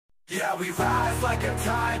Yeah, we rise like a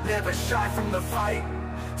tide, never shy from the fight.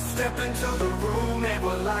 Step into the room and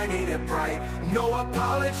we're lighting it bright. No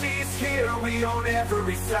apologies here, we own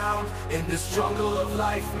every sound. In this jungle of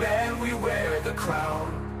life, man, we wear the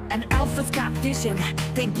crown. And alphas got vision,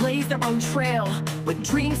 they blaze their own trail. With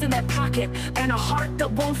dreams in their pocket and a heart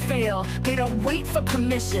that won't fail. They don't wait for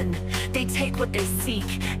permission, they take what they seek.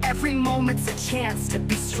 Every moment's a chance to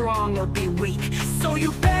be strong or be weak. So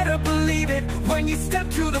you better believe it when you step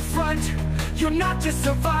to the front. You're not just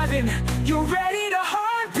surviving, you're ready to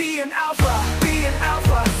hunt. Be an alpha, be an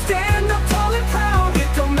alpha. Stand up tall and proud. It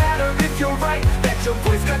don't matter if you're right, let your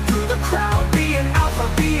voice cut through the crowd. Be an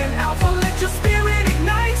alpha, be an alpha. Let your spirit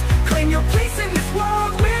ignite. Claim your place in this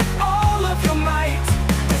world with all of your might.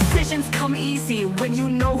 Decisions come easy when you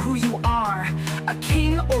know who you are. A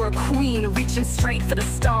king or a queen reaching straight for the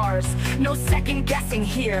stars. No second guessing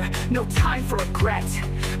here, no time for regret.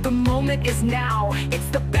 The moment is now, it's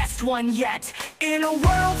the best one yet. In a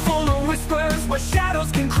world full of whispers where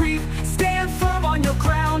shadows can creep, stand firm on your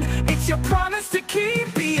ground, it's your promise to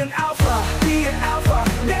keep. Be an alpha, be an alpha.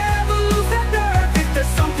 Never lose that nerve. If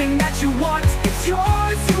there's something that you want, it's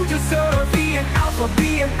yours, you deserve. Be an alpha,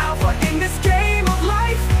 be an alpha. In this game of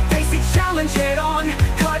life, face each challenge head on.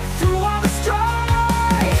 Cut through all the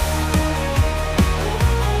strife.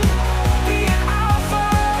 Be an alpha,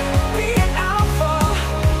 be an alpha.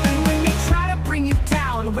 And when they try to bring you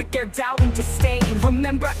down with their doubt and disdain,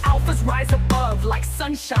 remember alphas rise above like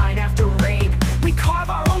sunshine after rain. We carve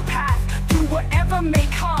our own path through whatever may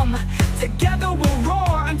come. Together we'll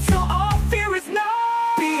roar until all fear is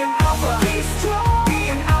numb. Be an alpha, be strong. Be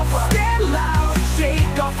an alpha, stand loud.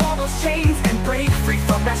 Shake off all those chains and break free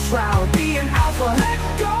from that shroud. Be an alpha, let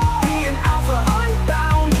go. Be an alpha,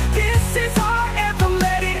 unbound. This is our anthem,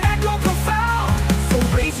 let it echo profound.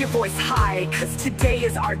 So raise your voice high, cause today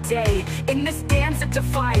is our day. In this dance of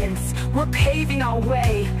defiance, we're paving our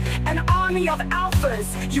way. An army of alphas,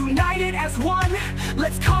 united as one.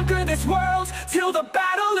 Let's conquer this world till the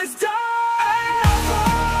battle is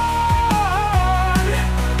done.